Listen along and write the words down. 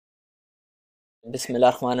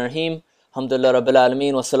Bismillahirrahmanirrahim. Alhamdulillah Rabbil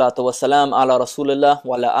Alameen wa salatu wa salam ala Rasulullah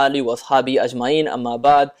wa ala ali wa ashabi ajma'in amma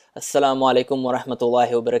ba'd. Assalamu alaikum wa rahmatullahi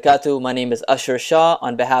wa barakatuh. My name is Usher Shah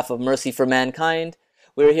on behalf of Mercy for Mankind.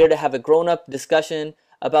 We're here to have a grown-up discussion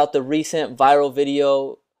about the recent viral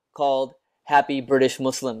video called Happy British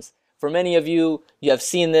Muslims. For many of you, you have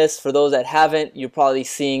seen this. For those that haven't, you're probably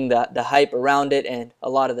seeing the hype around it and a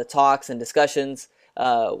lot of the talks and discussions.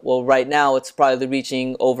 Well, right now it's probably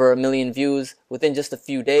reaching over 1 million views within just a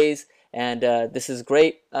few days, and this is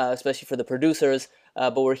great, especially for the producers.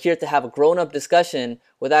 But we're here to have a grown-up discussion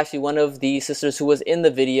with actually one of the sisters who was in the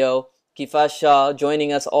video, Kifah Shah,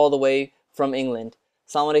 joining us all the way from England.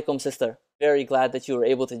 Assalamu alaikum, sister. Very glad that you were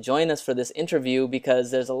able to join us for this interview because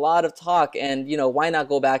there's a lot of talk, and why not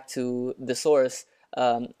go back to the source,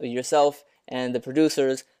 yourself and the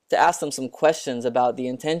producers, to ask them some questions about the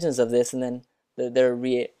intentions of this, and then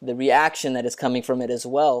the reaction that is coming from it as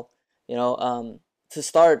well. To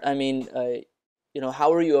start, I mean,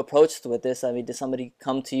 how were you approached with this? I mean, did somebody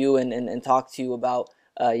come to you and talk to you about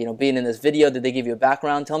being in this video? Did they give you a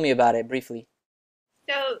background? Tell me about it briefly.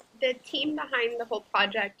 So the team behind the whole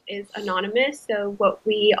project is anonymous. So what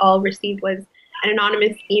we all received was an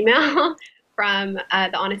anonymous email from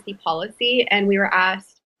the honesty policy, and we were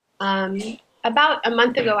asked about a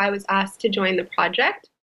month ago. I was asked to join the project,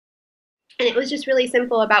 and it was just really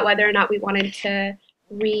simple about whether or not we wanted to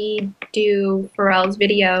redo Pharrell's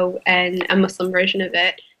video and a Muslim version of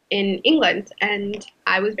it in England, and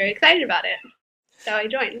I was very excited about it, so I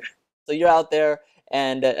joined. So you're out there,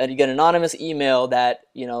 and you get an anonymous email that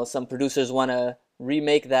some producers want to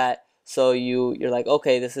remake that. So you're like,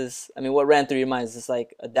 okay, this is. I mean, what ran through your mind? Is this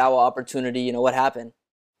like a Dawah opportunity? What happened?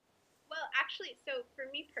 Well, actually, so for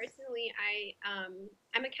me personally,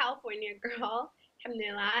 I'm a California girl,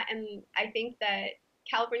 alhamdulillah, and I think that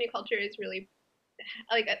California culture is really,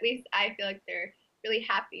 like, at least I feel like they're really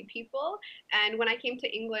happy people. And when I came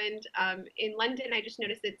to England, in London, I just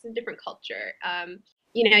noticed it's a different culture.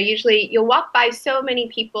 Usually you'll walk by so many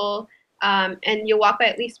people, and you'll walk by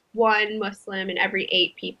at least one Muslim in every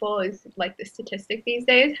 8 people is like the statistic these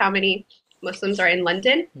days, how many Muslims are in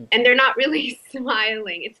London, and they're not really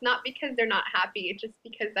smiling. It's not because they're not happy, it's just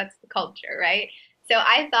because that's the culture, right? So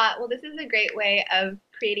I thought, well, this is a great way of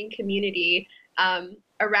creating community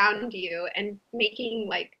around you and making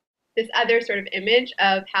like this other sort of image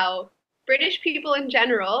of how British people in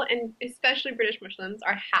general, and especially British Muslims,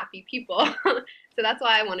 are happy people. So that's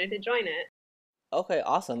why I wanted to join it. Okay,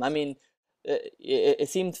 awesome. I mean, it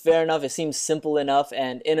seemed fair enough. It seems simple enough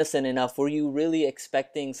and innocent enough. Were you really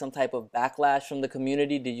expecting some type of backlash from the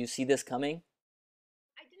community? Did you see this coming?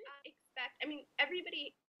 I didn't expect, I mean,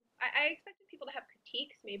 everybody, I expected people to have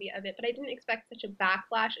critiques maybe of it, but I didn't expect such a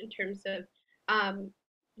backlash in terms of,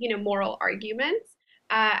 moral arguments.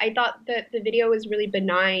 I thought that the video was really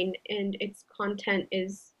benign and its content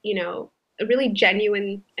is, really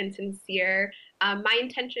genuine and sincere. My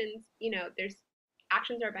intentions, there's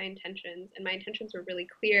actions are by intentions, and my intentions were really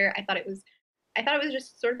clear. I thought it was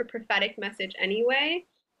just sort of a prophetic message anyway.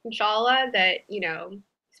 Inshallah, that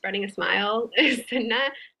spreading a smile is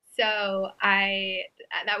sunnah. So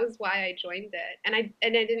that was why I joined it, and I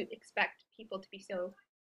didn't expect people to be so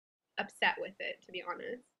upset with it, to be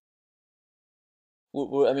honest.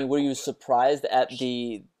 I mean, were you surprised at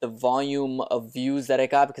the volume of views that it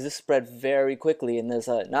got? Because this spread very quickly, and there's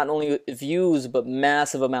not only views but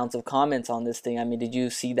massive amounts of comments on this thing. I mean, did you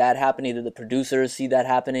see that happening? Did the producers see that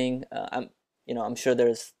happening? I'm sure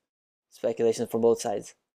there's speculation from both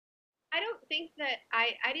sides. I don't think that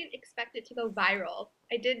I didn't expect it to go viral.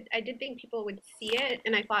 I did think people would see it,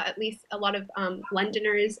 and I thought at least a lot of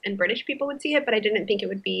Londoners and British people would see it, but I didn't think it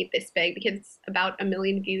would be this big because it's about 1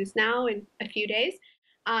 million views now in a few days.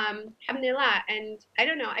 Alhamdulillah, and I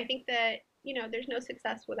don't know. I think that there's no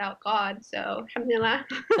success without God, so alhamdulillah.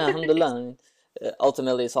 Alhamdulillah. I mean,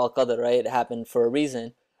 ultimately, it's all qadr, right? It happened for a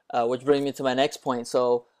reason. Which brings me to my next point.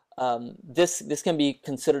 So, this can be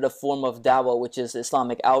considered a form of dawah, which is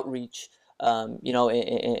Islamic outreach.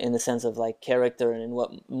 In the sense of like character and what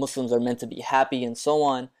Muslims are meant to be happy and so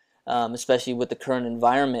on, especially with the current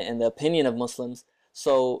environment and the opinion of Muslims.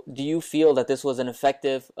 So, do you feel that this was an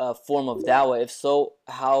effective form of dawah? If so,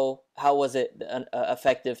 how was it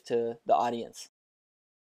effective to the audience?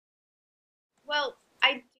 Well,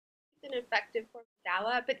 I do think it's an effective form of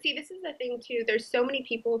dawah, but see, this is the thing too. There's so many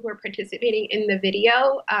people who are participating in the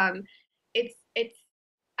video. It's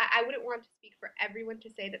I wouldn't want to speak for everyone to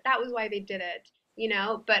say that that was why they did it,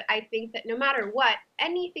 but I think that no matter what,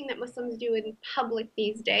 anything that Muslims do in public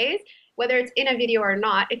these days, whether it's in a video or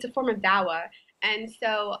not, it's a form of dawah. And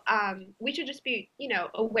so we should just be,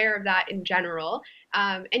 aware of that in general.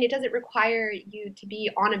 And it doesn't require you to be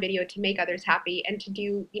on a video to make others happy and to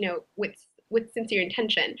do, with sincere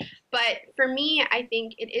intention. But for me, I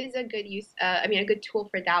think it is a good a good tool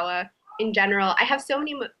for dawah in general. I have so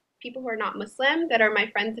many people who are not Muslim that are my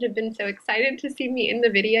friends that have been so excited to see me in the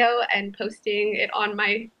video and posting it on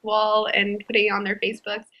my wall and putting it on their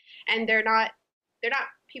Facebooks. And they're not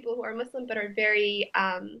people who are Muslim, but are very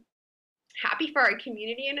happy for our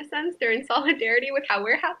community in a sense. They're in solidarity with how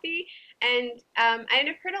we're happy. And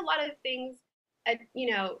I've heard a lot of things,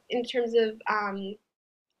 in terms of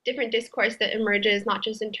different discourse that emerges, not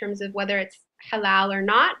just in terms of whether it's halal or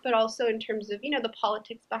not, but also in terms of, the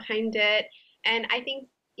politics behind it. And I think,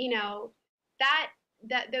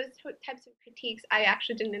 that those types of critiques, I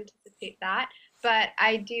actually didn't anticipate that, but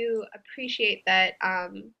I do appreciate that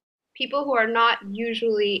people who are not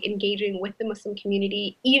usually engaging with the Muslim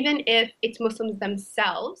community, even if it's Muslims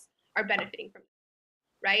themselves, are benefiting from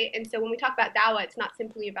it, right? And so when we talk about dawah, it's not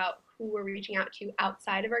simply about who we're reaching out to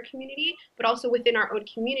outside of our community, but also within our own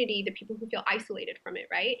community, the people who feel isolated from it,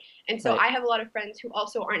 right? And so Right. I have a lot of friends who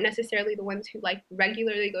also aren't necessarily the ones who like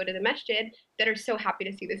regularly go to the masjid that are so happy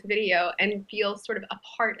to see this video and feel sort of a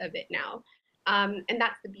part of it now. And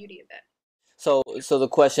that's the beauty of it. So the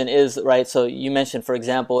question is, right, so you mentioned, for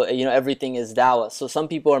example, everything is dawah. So some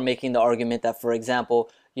people are making the argument that, for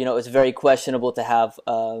example, it's very questionable to have,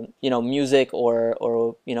 music or,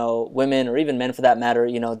 women or even men for that matter,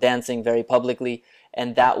 dancing very publicly.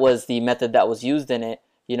 And that was the method that was used in it,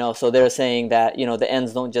 so they're saying that, the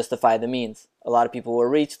ends don't justify the means. A lot of people were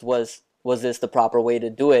reached. Was this the proper way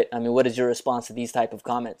to do it? I mean, what is your response to these type of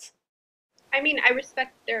comments? I mean, I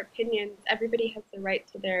respect their opinions. Everybody has the right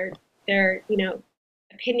to their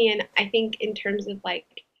opinion. I think in terms of like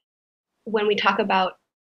when we talk about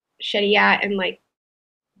Sharia and like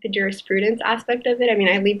the jurisprudence aspect of it, I mean,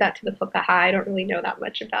 I leave that to the fuqaha. I don't really know that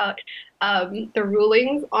much about the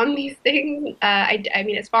rulings on these things. I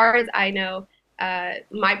mean, as far as I know,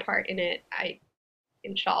 my part in it,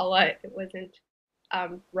 inshallah, it wasn't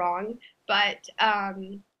wrong. But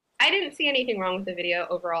I didn't see anything wrong with the video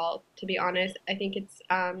overall, to be honest. I think it's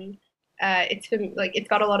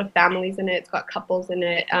got a lot of families in it. It's got couples in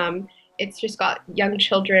it. It's just got young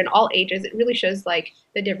children, all ages. It really shows like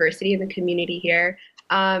the diversity in the community here.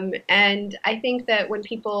 And I think that when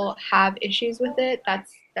people have issues with it,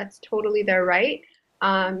 that's totally their right.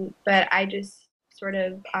 But I just sort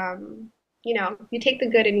of, you take the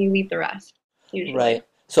good and you leave the rest, usually. Right.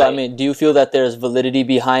 So, I mean, do you feel that there's validity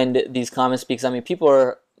behind these comments? Because, I mean,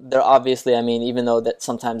 they're obviously, I mean, even though that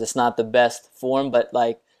sometimes it's not the best form, but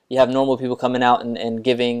like you have normal people coming out and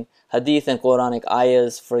giving hadith and Quranic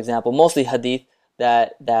ayahs, for example, mostly hadith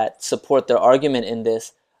that support their argument in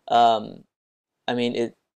this. Um, I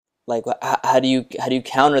mean, like, how do you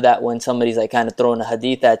counter that when somebody's like kind of throwing a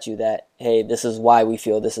hadith at you that, hey, this is why we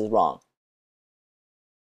feel this is wrong?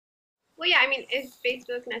 Well, yeah, I mean, is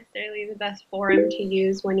Facebook necessarily the best forum to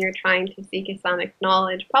use when you're trying to seek Islamic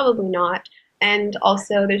knowledge? Probably not. And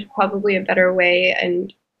also, there's probably a better way,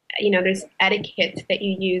 and there's etiquette that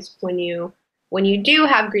you use when you do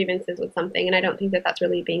have grievances with something. And I don't think that that's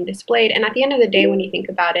really being displayed. And at the end of the day, when you think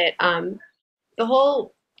about it, the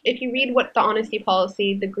whole if you read what the honesty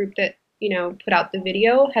policy, the group that put out the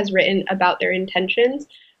video, has written about their intentions,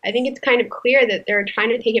 I think it's kind of clear that they're trying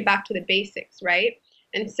to take it back to the basics, right?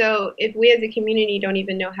 And so if we as a community don't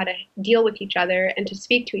even know how to deal with each other and to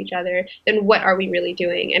speak to each other, then what are we really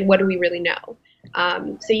doing and what do we really know?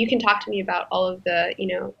 So you can talk to me about all of the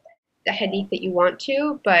hadith that you want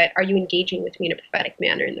to, but are you engaging with me in a prophetic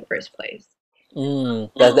manner in the first place?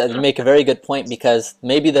 That you make a very good point, because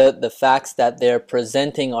maybe the facts that they're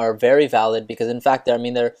presenting are very valid, because in fact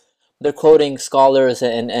they're quoting scholars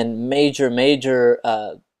and major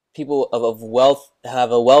people of wealth,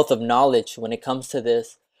 have a wealth of knowledge when it comes to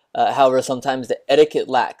this. However, sometimes the etiquette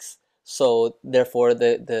lacks, so therefore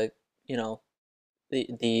the you know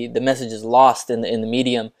the message is lost in the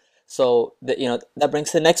medium. So that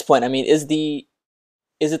brings to the next point. I mean, is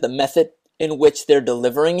it the method in which they're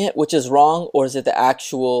delivering it which is wrong, or is it the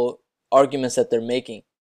actual arguments that they're making?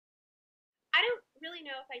 I don't really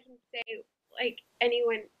know if I can say like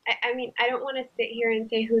anyone. I mean, I don't want to sit here and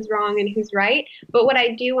say who's wrong and who's right. But what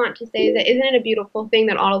I do want to say is that isn't it a beautiful thing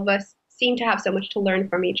that all of us seem to have so much to learn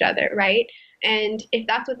from each other, right? And if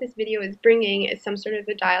that's what this video is bringing, is some sort of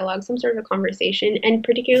a dialogue, some sort of a conversation, and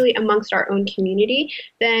particularly amongst our own community,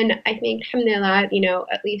 then I think, alhamdulillah,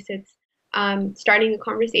 at least it's starting a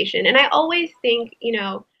conversation. And I always think,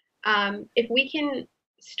 if we can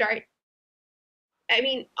start I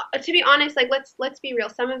mean, to be honest, like let's be real.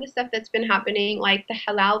 Some of the stuff that's been happening, like the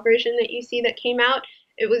halal version that you see that came out,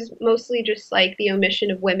 it was mostly just like the omission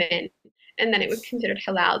of women, and then it was considered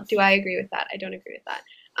halal. Do I agree with that? I don't agree with that.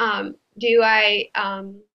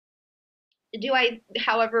 Do I,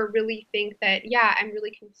 however, really think that, yeah, I'm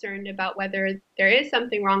really concerned about whether there is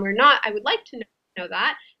something wrong or not? I would like to know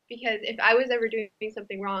that, because if I was ever doing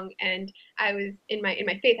something wrong and I was in my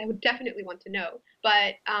faith, I would definitely want to know.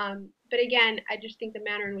 But again, I just think the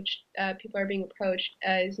manner in which people are being approached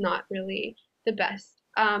is not really the best.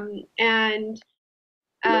 And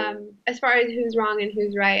As far as who's wrong and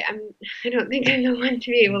who's right, I don't think I'm the one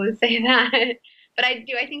to be able to say that. But I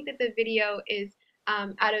think that the video is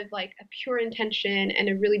out of like a pure intention and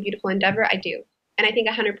a really beautiful endeavor. I do, and I think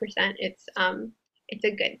 100% it's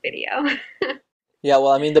a good video. Yeah,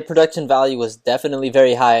 well, I mean, the production value was definitely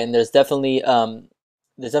very high, and there's definitely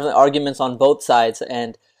arguments on both sides,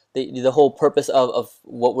 and the whole purpose of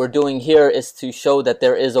what we're doing here is to show that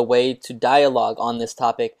there is a way to dialogue on this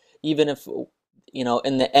topic, even if,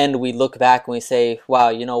 in the end we look back and we say, wow,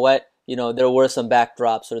 you know what, there were some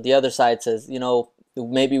backdrops, or the other side says,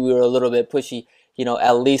 maybe we were a little bit pushy.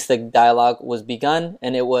 At least the dialogue was begun,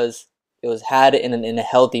 and it was had in a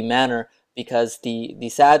healthy manner, because the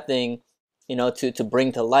sad thing, to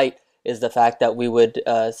bring to light, is the fact that we would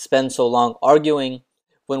spend so long arguing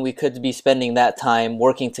when we could be spending that time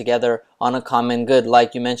working together on a common good,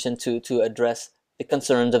 like you mentioned, to address the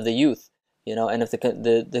concerns of the youth. And if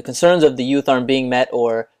the concerns of the youth aren't being met,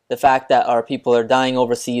 or the fact that our people are dying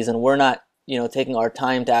overseas and we're not, taking our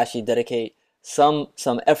time to actually dedicate some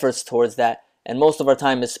efforts towards that, and most of our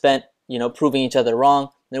time is spent, proving each other wrong,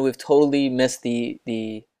 then we've totally missed the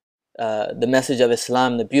message of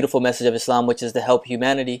Islam, the beautiful message of Islam, which is to help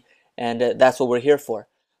humanity, and that's what we're here for.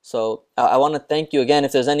 So I want to thank you again.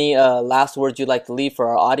 If there's any last words you'd like to leave for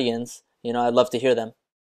our audience, I'd love to hear them.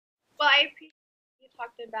 Well, I appreciate you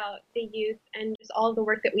talked about the youth and just all the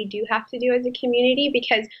work that we do have to do as a community,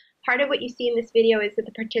 because part of what you see in this video is that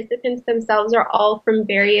the participants themselves are all from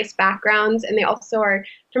various backgrounds, and they also are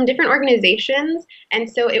from different organizations. And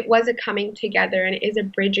so it was a coming together, and it is a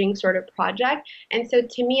bridging sort of project. And so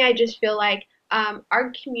to me, I just feel like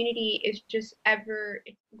our community is just ever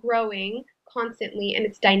growing constantly, and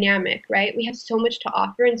it's dynamic, right? We have so much to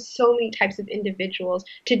offer and so many types of individuals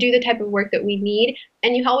to do the type of work that we need.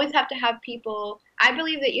 And you always have to have people. I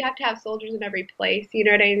believe that you have to have soldiers in every place. You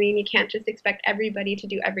know what I mean? You can't just expect everybody to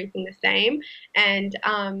do everything the same. And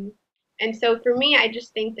so for me, I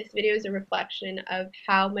just think this video is a reflection of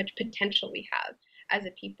how much potential we have as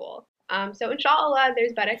a people. So inshallah,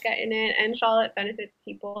 there's barakah in it, and inshallah it benefits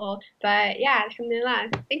people. But yeah, alhamdulillah.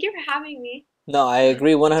 Thank you for having me. No, I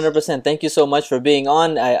agree 100%. Thank you so much for being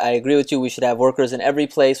on. I agree with you. We should have workers in every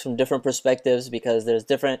place from different perspectives, because there's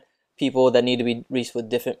different people that need to be reached with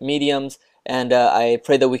different mediums. And I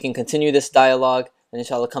pray that we can continue this dialogue and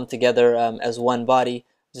inshallah come together as one body.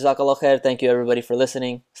 Jazakallah khair. Thank you everybody for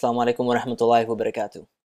listening. Assalamu alaikum wa rahmatullahi wa barakatuh.